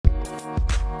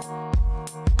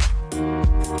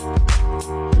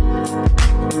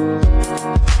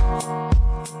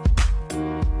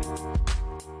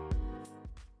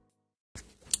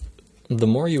the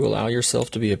more you allow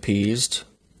yourself to be appeased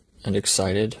and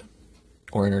excited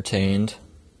or entertained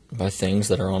by things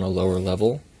that are on a lower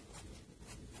level,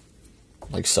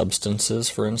 like substances,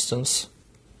 for instance,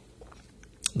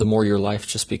 the more your life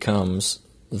just becomes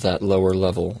that lower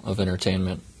level of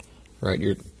entertainment, right?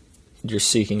 You're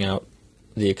seeking out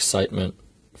the excitement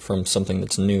from something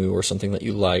that's new or something that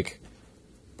you like,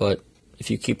 but if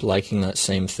you keep liking that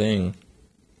same thing,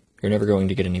 you're never going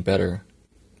to get any better.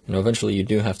 Eventually you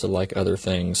do have to like other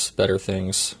things, better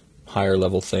things, higher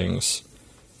level things,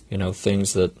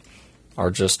 things that are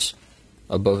just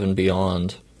above and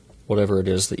beyond whatever it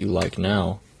is that you like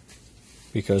now.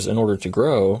 Because in order to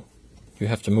grow, you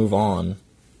have to move on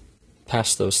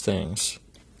past those things.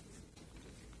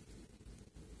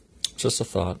 Just a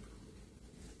thought.